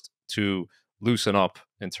forced to loosen up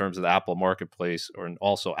in terms of the Apple marketplace, or and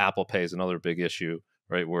also Apple Pay is another big issue,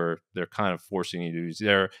 right? Where they're kind of forcing you to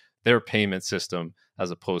use their payment system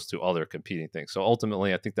as opposed to other competing things. So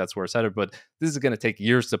ultimately, I think that's where it's headed. But this is going to take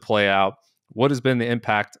years to play out. What has been the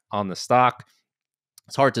impact on the stock?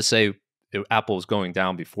 It's hard to say if Apple was going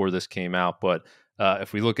down before this came out, but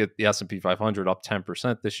if we look at the S&P 500 up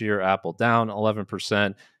 10% this year, Apple down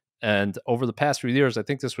 11%. And over the past few years, I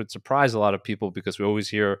think this would surprise a lot of people because we always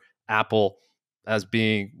hear Apple as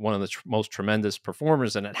being one of the most tremendous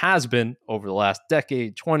performers, and it has been over the last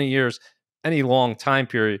decade, 20 years, any long time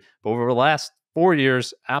period. But over the last 4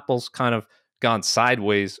 years, Apple's kind of gone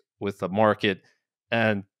sideways with the market.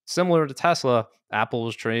 And similar to Tesla, Apple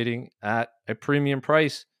was trading at a premium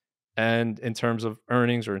price and in terms of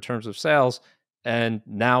earnings or in terms of sales, and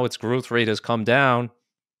now its growth rate has come down,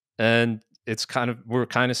 and we're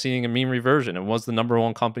kind of seeing a mean reversion. It was the number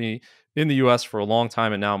one company in the US for a long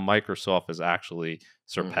time, and now Microsoft has actually Hmm.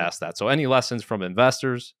 surpassed that. So any lessons from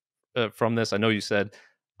investors from this? I know you said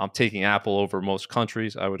I'm taking Apple over most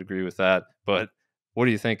countries. I would agree with that, but what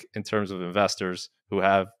do you think in terms of investors who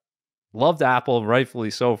have loved Apple, rightfully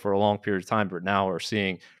so, for a long period of time, but now are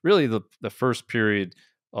seeing really the first period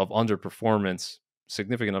of underperformance,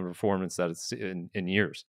 significant underperformance that it's in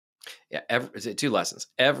years? Yeah, is it two lessons?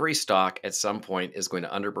 Every stock at some point is going to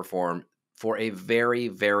underperform for a very,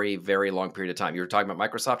 very, very long period of time. You were talking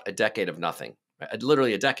about Microsoft, a decade of nothing, right?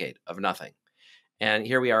 Literally a decade of nothing. And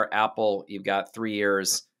here we are, Apple. You've got 3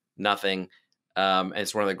 years, nothing. And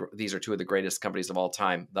it's one of these are two of the greatest companies of all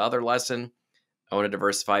time. The other lesson: own a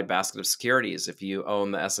diversified basket of securities. If you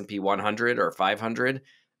own the S&P 100 or 500,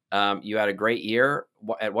 you had a great year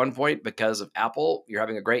at one point because of Apple. You're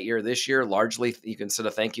having a great year this year. Largely, you can send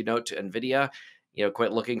a thank you note to NVIDIA.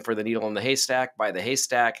 Quit looking for the needle in the haystack. Buy the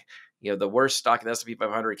haystack. The worst stock in the S&P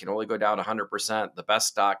 500 can only go down 100%. The best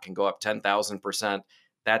stock can go up 10,000%.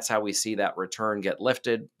 That's how we see that return get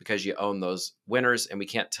lifted, because you own those winners, and we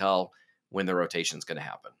can't tell when the rotation is going to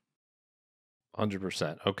happen.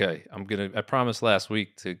 100%. Okay, I promised last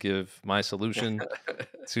week to give my solution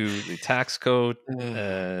to the tax code,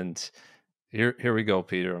 and here we go,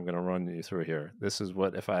 Peter. I'm gonna run you through here. This is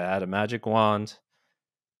what if I had a magic wand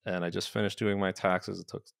and I just finished doing my taxes. It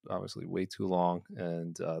took obviously way too long,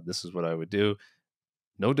 and this is what I would do: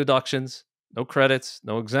 no deductions, no credits,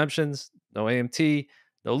 no exemptions, no AMT,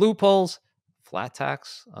 no loopholes, flat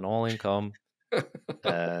tax on all income,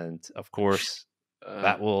 and of course, uh,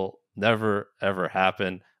 that will never ever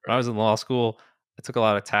happen. When I was in law school, I took a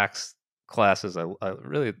lot of tax classes. I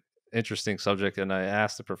really interesting subject, and I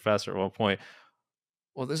asked the professor at one point,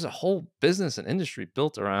 "Well, there's a whole business and industry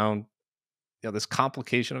built around this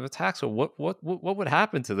complication of a tax. So what would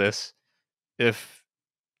happen to this if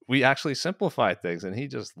we actually simplified things?" And he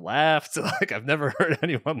just laughed like I've never heard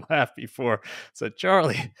anyone laugh before. Said,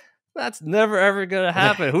 "Charlie, that's never ever going to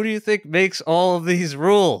happen. Who do you think makes all of these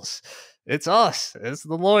rules? It's us. It's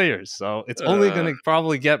the lawyers. So it's only going uh, to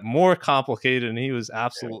probably get more complicated." And he was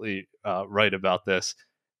absolutely right about this.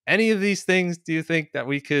 Any of these things, do you think that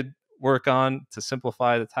we could work on to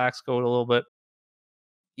simplify the tax code a little bit?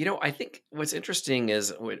 I think what's interesting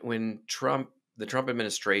is when the Trump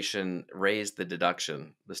administration raised the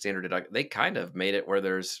deduction, the standard deduction, they kind of made it where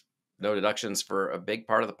there's no deductions for a big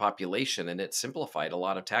part of the population, and it simplified a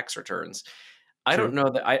lot of tax returns. I don't True. know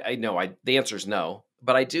that I know the answer is no,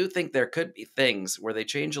 but I do think there could be things where they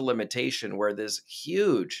change a limitation where this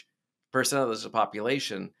huge percent of the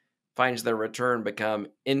population finds their return become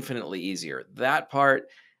infinitely easier. That part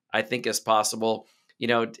I think is possible.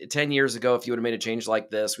 10 years ago, if you would have made a change like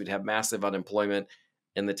this, we'd have massive unemployment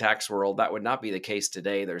in the tax world. That would not be the case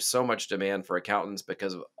today. There's so much demand for accountants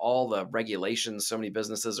because of all the regulations so many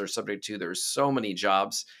businesses are subject to. There's so many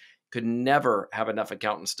jobs. Could never have enough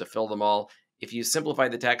accountants to fill them all. If you simplify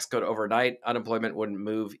the tax code overnight, unemployment wouldn't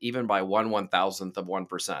move even by 1/1000th of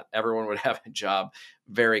 1%. Everyone would have a job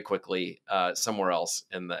very quickly somewhere else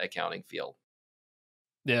in the accounting field.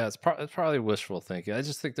 Yeah, it's probably wishful thinking. I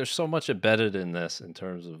just think there's so much embedded in this in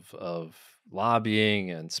terms of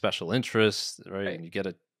lobbying and special interests, right? Right. And you get a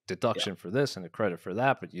Yeah. deduction for this and a credit for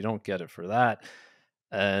that, but you don't get it for that.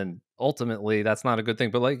 And ultimately, that's not a good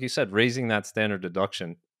thing. But like you said, raising that standard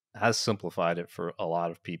deduction has simplified it for a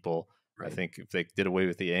lot of people. I Right. think if they did away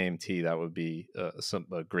with the AMT, that would be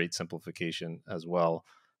a great simplification as well.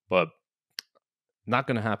 But not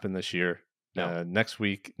going to happen this year. No. Next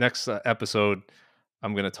week, next episode,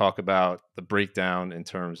 I'm going to talk about the breakdown in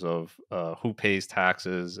terms of who pays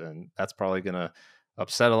taxes, and that's probably going to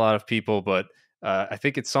upset a lot of people. But I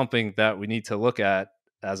think it's something that we need to look at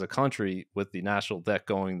as a country with the national debt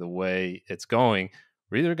going the way it's going.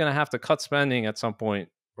 We're either going to have to cut spending at some point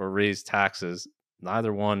or raise taxes.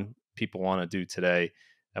 Neither one people want to do today.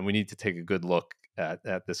 And we need to take a good look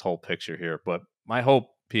at this whole picture here. But my hope,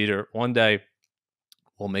 Peter, one day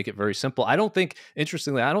we'll make it very simple. I don't think,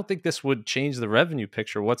 interestingly, I don't think this would change the revenue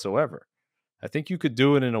picture whatsoever. I think you could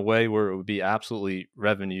do it in a way where it would be absolutely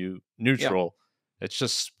revenue Yeah, neutral. It's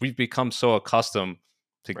just we've become so accustomed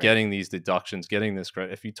to right. getting these deductions, getting this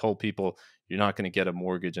credit. If you told people you're not going to get a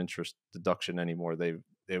mortgage interest deduction anymore, they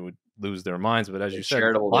would lose their minds. But as The you said,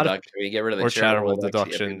 charitable a lot of deduction. We get rid of the or charitable charitable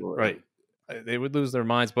deduction. Yeah, deduction, people. right? They would lose their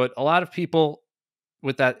minds. But a lot of people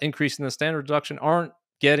with that increase in the standard deduction aren't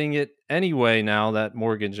getting it anyway now, that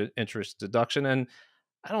mortgage interest deduction. And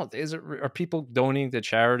I don't, is it, are people donating to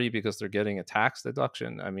charity because they're getting a tax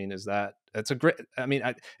deduction? I mean, is that, it's a great, I mean,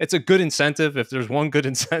 it's a good incentive. If there's one good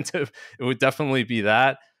incentive, it would definitely be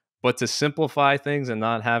that. But to simplify things and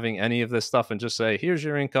not having any of this stuff and just say, here's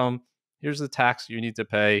your income, here's the tax you need to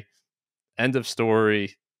pay, end of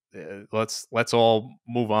story. Let's all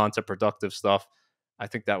move on to productive stuff. I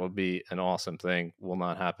think that would be an awesome thing. Will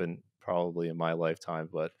not happen probably in my lifetime,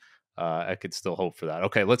 but I could still hope for that.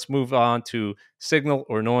 Okay, let's move on to signal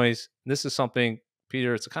or noise. This is something,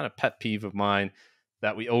 Peter, it's a kind of pet peeve of mine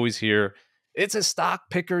that we always hear. It's a stock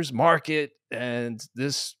picker's market, and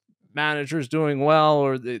this manager's doing well,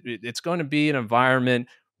 or it's going to be an environment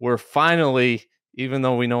where finally, even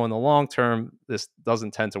though we know in the long term this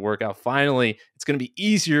doesn't tend to work out, finally it's going to be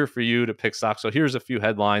easier for you to pick stocks. So here's a few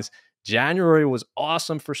headlines. January was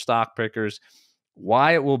awesome for stock pickers.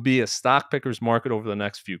 Why it will be a stock pickers market over the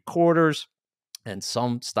next few quarters. And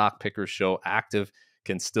some stock pickers show active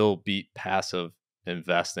can still beat passive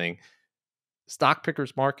investing. Stock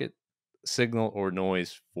pickers market, signal or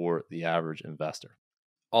noise for the average investor?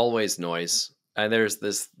 Always noise. And there's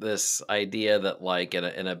this idea that like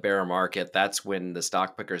in a bear market, that's when the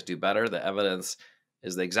stock pickers do better. The evidence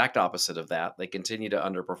is the exact opposite of that. They continue to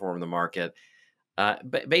underperform the market.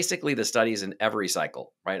 But basically, the studies in every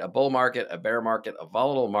cycle, right? A bull market, a bear market, a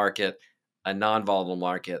volatile market, a non-volatile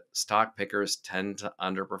market. Stock pickers tend to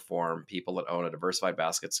underperform people that own a diversified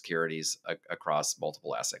basket of securities across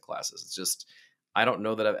multiple asset classes. It's just I don't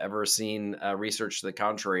know that I've ever seen research to the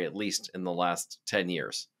contrary, at least in the last 10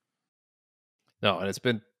 years. No, and it's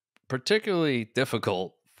been particularly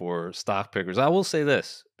difficult for stock pickers. I will say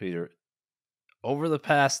this, Peter, over the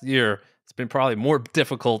past year, it's been probably more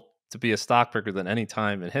difficult to be a stock picker than any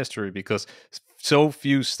time in history because so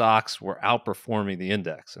few stocks were outperforming the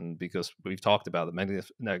index. And because we've talked about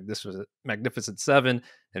the this was Magnificent Seven,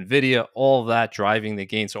 Nvidia, all of that driving the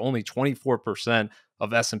gain. So only 24%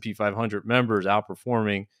 of S&P 500 members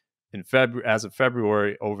outperforming in February, as of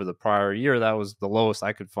February, over the prior year. That was the lowest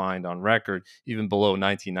I could find on record, even below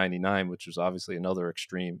 1999, which was obviously another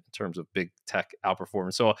extreme in terms of big tech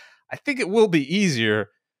outperformance. So I think it will be easier,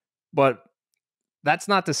 but that's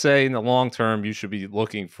not to say in the long term you should be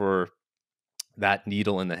looking for that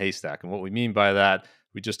needle in the haystack. And what we mean by that,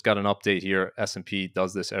 we just got an update here. S&P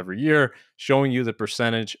does this every year, showing you the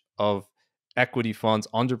percentage of equity funds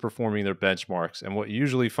underperforming their benchmarks. And what you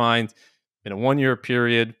usually find in a 1 year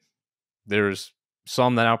period, there's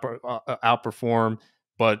some that outperform,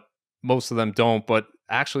 but most of them don't. But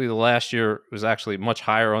actually, the last year was actually much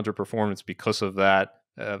higher underperformance because of that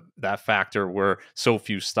factor where so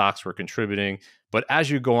few stocks were contributing. But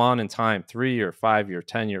as you go on in time, 3 year, 5 year,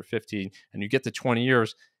 10 year, 15, and you get to 20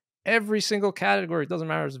 years, every single category, it doesn't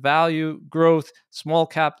matter, it's value, growth, small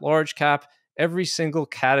cap, large cap, every single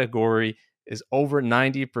category is over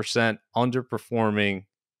 90% underperforming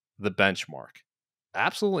the benchmark.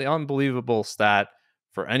 Absolutely unbelievable stat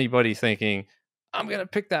for anybody thinking, I'm going to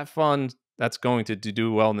pick that fund that's going to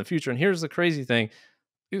do well in the future. And here's the crazy thing.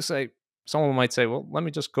 You say, someone might say, well, let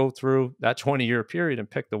me just go through that 20-year period and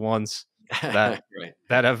pick the ones that Right.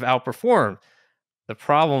 that have outperformed. The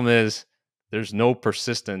problem is there's no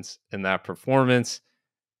persistence in that performance.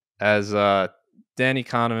 As Danny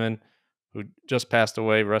Kahneman, who just passed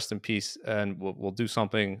away, rest in peace, and we'll do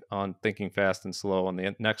something on thinking fast and slow on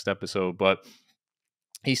the next episode. But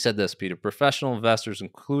he said this, Peter: professional investors,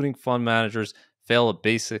 including fund managers, fail a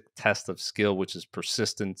basic test of skill, which is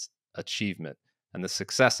persistence achievement. And the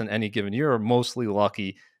success in any given year are mostly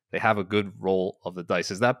lucky. They have a good roll of the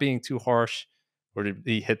dice. Is that being too harsh? Or did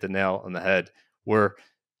he hit the nail on the head? Where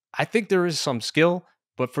I think there is some skill,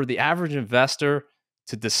 but for the average investor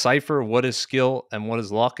to decipher what is skill and what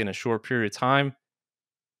is luck in a short period of time,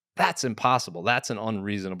 that's impossible. That's an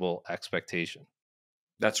unreasonable expectation.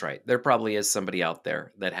 That's right. There probably is somebody out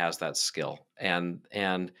there that has that skill. And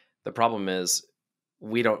the problem is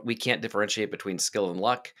we can't differentiate between skill and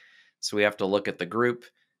luck. So we have to look at the group,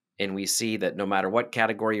 and we see that no matter what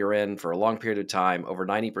category you're in for a long period of time, over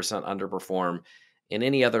 90% underperform. In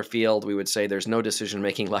any other field, we would say there's no decision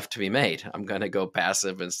making left to be made. I'm going to go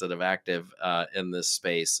passive instead of active in this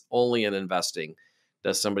space. Only in investing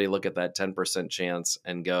does somebody look at that 10% chance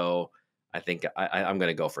and go, I think I'm going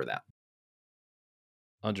to go for that.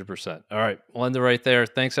 100%. All right, we'll end it right there.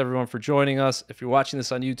 Thanks everyone for joining us. If you're watching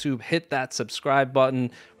this on YouTube, hit that subscribe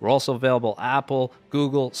button. We're also available Apple,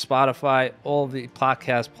 Google, Spotify, all the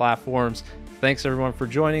podcast platforms. Thanks everyone for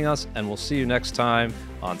joining us, and we'll see you next time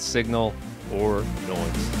on Signal or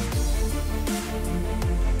Noise.